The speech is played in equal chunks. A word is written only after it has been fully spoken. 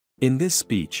In this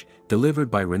speech,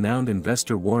 delivered by renowned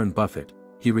investor Warren Buffett,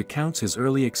 he recounts his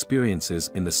early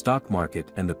experiences in the stock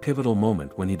market and the pivotal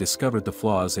moment when he discovered the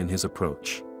flaws in his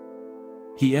approach.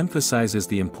 He emphasizes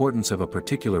the importance of a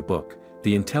particular book,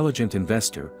 The Intelligent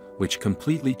Investor, which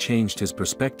completely changed his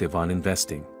perspective on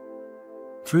investing.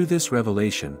 Through this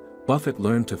revelation, Buffett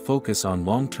learned to focus on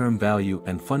long-term value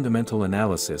and fundamental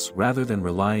analysis rather than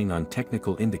relying on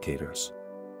technical indicators.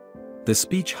 The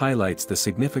speech highlights the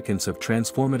significance of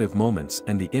transformative moments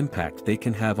and the impact they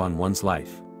can have on one's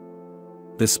life.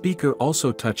 The speaker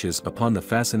also touches upon the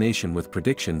fascination with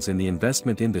predictions in the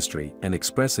investment industry and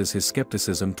expresses his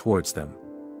skepticism towards them.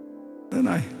 Then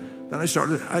I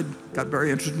got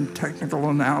very interested in technical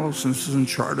analysis and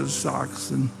charted stocks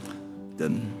and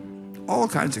then all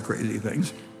kinds of crazy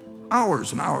things,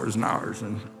 hours and hours and hours,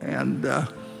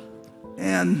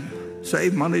 and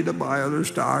saved money to buy other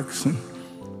stocks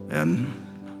and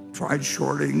tried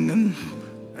shorting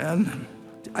and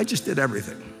I just did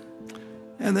everything.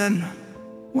 And then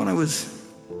when I was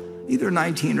either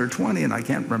 19 or 20, and I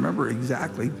can't remember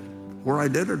exactly where I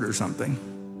did it or something,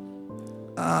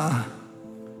 I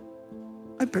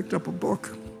picked up a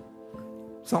book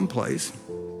someplace.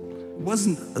 It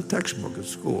wasn't a textbook at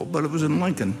school, but it was in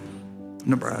Lincoln,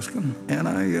 Nebraska. And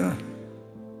I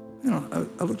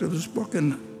looked at this book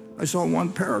and I saw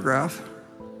one paragraph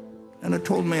and it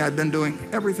told me I'd been doing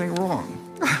everything wrong.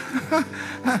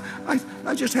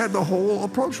 I just had the whole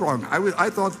approach wrong.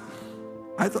 I thought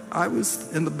I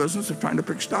was in the business of trying to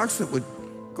pick stocks that would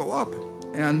go up.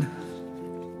 And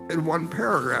in one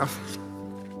paragraph,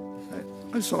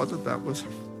 I saw that was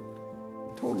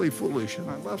totally foolish, and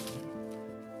I left.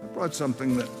 I brought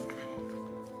something that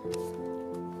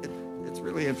it's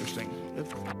really interesting.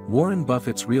 Warren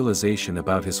Buffett's realization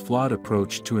about his flawed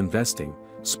approach to investing,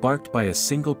 sparked by a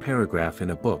single paragraph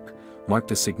in a book,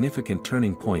 marked a significant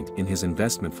turning point in his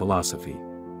investment philosophy.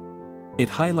 It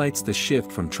highlights the shift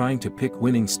from trying to pick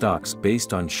winning stocks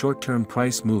based on short-term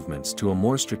price movements to a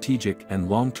more strategic and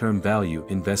long-term value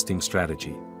investing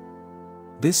strategy.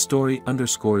 This story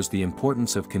underscores the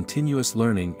importance of continuous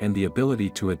learning and the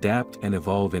ability to adapt and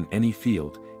evolve in any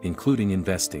field, including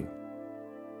investing.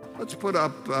 Let's put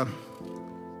up, what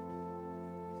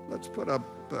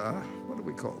do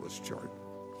we call this chart?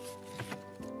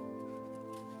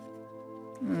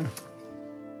 I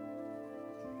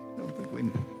don't think we,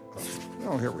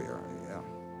 oh, here we are, yeah.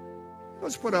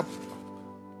 Let's put up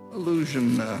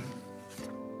illusion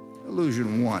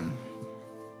 1.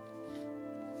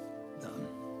 Done.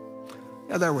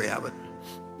 Yeah, there we have it.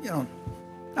 Now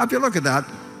if you look at that,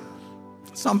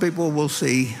 some people will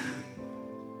see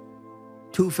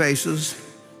two faces,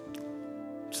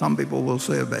 some people will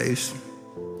see a base,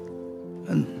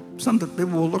 and some people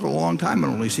will look a long time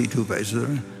and only see two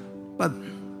faces. But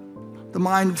the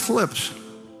mind flips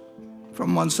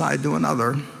from one side to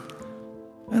another,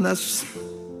 and that's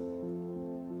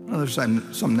there's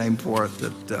some name for it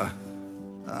that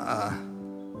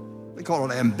they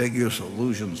call it ambiguous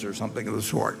illusions or something of the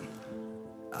sort.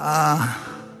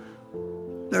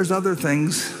 There's other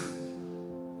things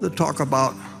that talk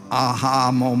about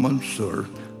aha moments, or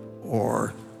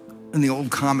in the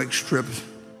old comic strips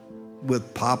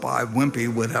with Popeye, Wimpy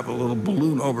would have a little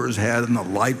balloon over his head and the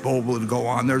light bulb would go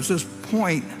on. There's this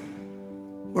point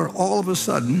where all of a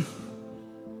sudden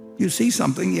you see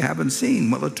something you haven't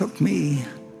seen. Well, it took me,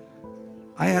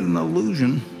 I had an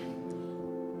illusion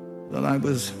that I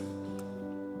was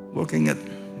looking at,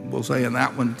 we'll say in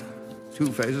that one,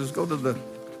 two phases.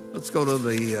 Let's go to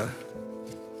the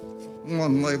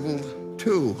one labeled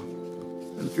 2.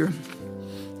 And if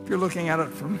you're looking at it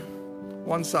from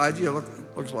one side,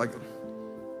 looks like a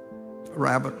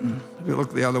rabbit, and if you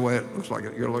look the other way, it looks like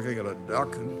you're looking at a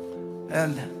duck.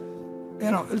 And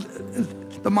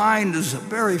the mind is a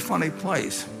very funny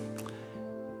place,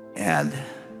 and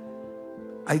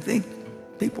I think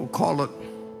people call it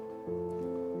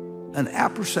an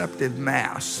apperceptive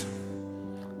mass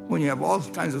when you have all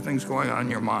kinds of things going on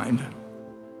in your mind,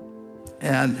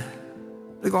 and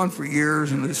they go on for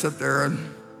years, and they sit there and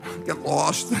get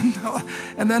lost,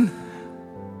 and then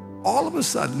all of a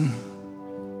sudden,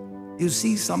 you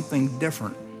see something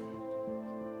different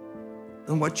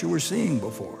than what you were seeing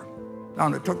before.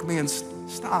 Now, it took me in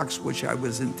stocks, which I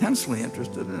was intensely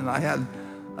interested in. I had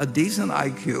a decent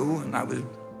IQ, and I was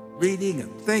reading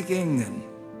and thinking, and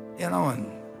it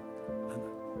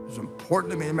was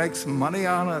important to me to make some money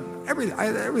on it. I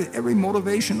had every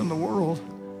motivation in the world.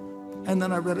 And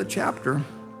then I read a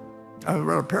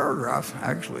paragraph,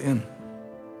 actually, in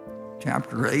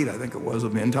Chapter 8, I think it was,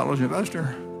 of The Intelligent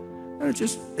Investor. And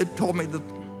it told me that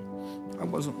I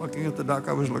wasn't looking at the duck,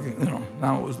 I was looking,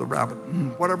 now it was the rabbit,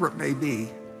 whatever it may be.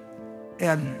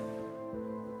 And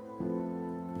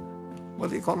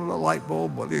whether you call it a light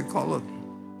bulb, whether you call it,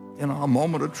 a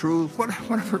moment of truth,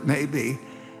 whatever it may be.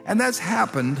 And that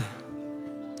happened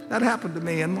to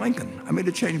me in Lincoln. I mean,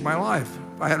 it changed my life.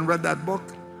 If I hadn't read that book,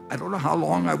 I don't know how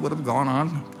long I would have gone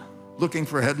on looking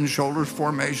for head and shoulders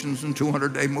formations and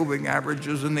 200-day moving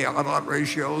averages and the odd-lot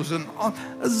ratios and a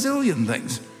zillion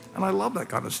things. And I love that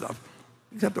kind of stuff,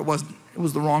 except it was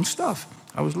the wrong stuff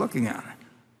I was looking at.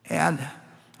 And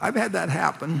I've had that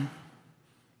happen,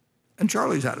 and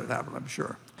Charlie's had it happen, I'm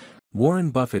sure.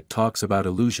 Warren Buffett talks about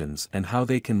illusions and how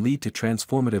they can lead to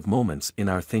transformative moments in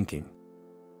our thinking.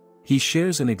 He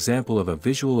shares an example of a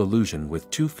visual illusion with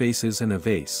two faces and a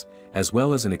vase, as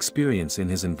well as an experience in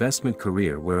his investment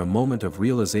career where a moment of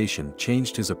realization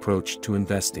changed his approach to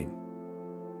investing.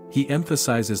 He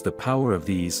emphasizes the power of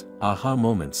these aha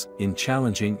moments in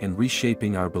challenging and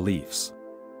reshaping our beliefs.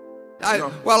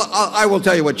 I will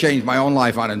tell you what changed my own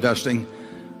life on investing.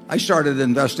 I started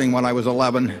investing when I was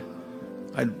 11.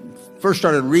 I first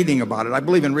started reading about it. I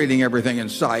believe in reading everything in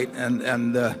sight,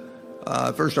 and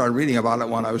first started reading about it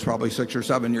when I was probably 6 or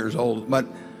 7 years old. But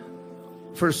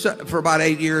for about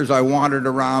 8 years, I wandered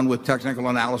around with technical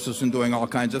analysis and doing all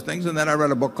kinds of things. And then I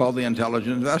read a book called The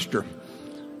Intelligent Investor.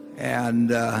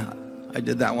 And I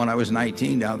did that when I was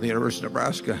 19 down at the University of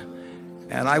Nebraska.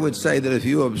 And I would say that if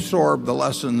you absorb the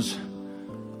lessons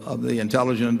of The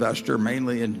Intelligent Investor,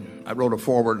 mainly, and I wrote a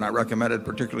foreword and I recommended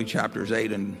particularly chapters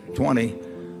 8 and 20,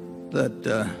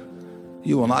 that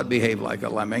you will not behave like a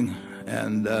lemming,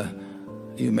 and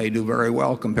you may do very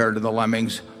well compared to the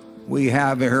lemmings. We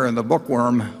have here in the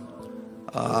bookworm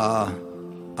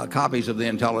copies of The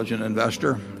Intelligent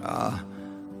Investor,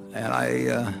 and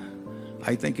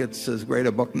I think it's as great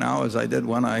a book now as I did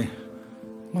when I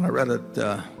read it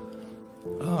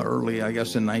early, I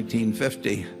guess in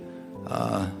 1950.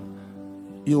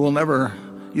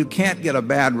 You can't get a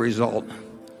bad result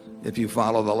if you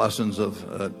follow the lessons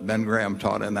of Ben Graham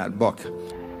taught in that book.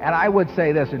 And I would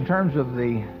say this in terms of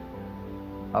the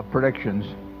predictions,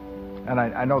 and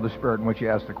I know the spirit in which you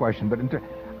asked the question, but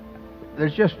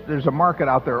there's a market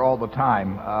out there all the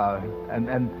time,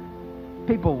 and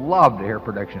people love to hear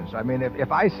predictions. I mean,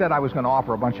 if I said I was going to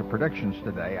offer a bunch of predictions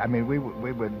today, I mean, we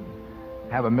would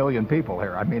have 1 million people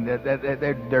here. I mean,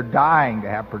 they're dying to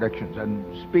have predictions, and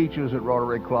speeches at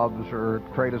Rotary clubs or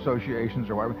trade associations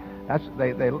or whatever.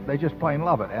 They just plain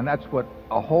love it, and that's what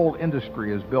a whole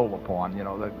industry is built upon. You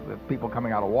know, the people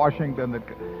coming out of Washington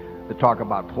that talk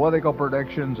about political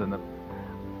predictions, and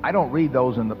I don't read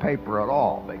those in the paper at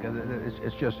all, because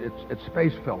it's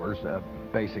space fillers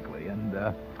basically. And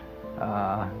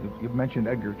you mentioned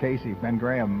Edgar Casey. Ben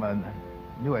Graham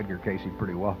knew Edgar Casey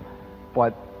pretty well,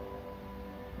 but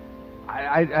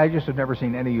I just have never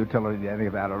seen any utility to any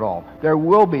of that at all. There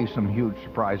will be some huge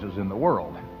surprises in the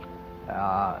world.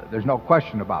 There's no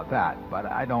question about that, but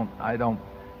I don't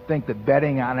think that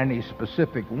betting on any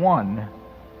specific one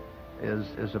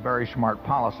is a very smart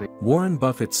policy. Warren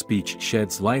Buffett's speech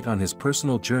sheds light on his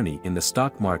personal journey in the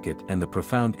stock market and the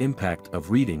profound impact of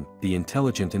reading The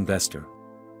Intelligent Investor.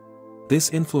 This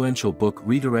influential book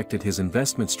redirected his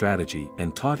investment strategy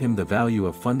and taught him the value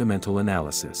of fundamental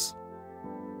analysis.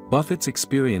 Buffett's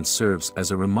experience serves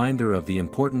as a reminder of the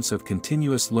importance of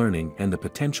continuous learning and the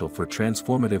potential for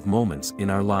transformative moments in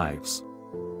our lives.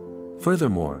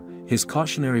 Furthermore, his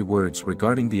cautionary words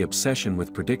regarding the obsession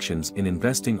with predictions in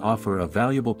investing offer a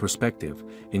valuable perspective,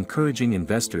 encouraging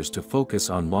investors to focus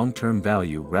on long-term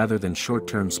value rather than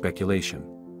short-term speculation.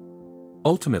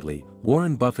 Ultimately,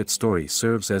 Warren Buffett's story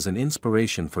serves as an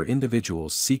inspiration for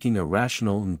individuals seeking a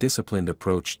rational and disciplined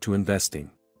approach to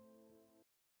investing.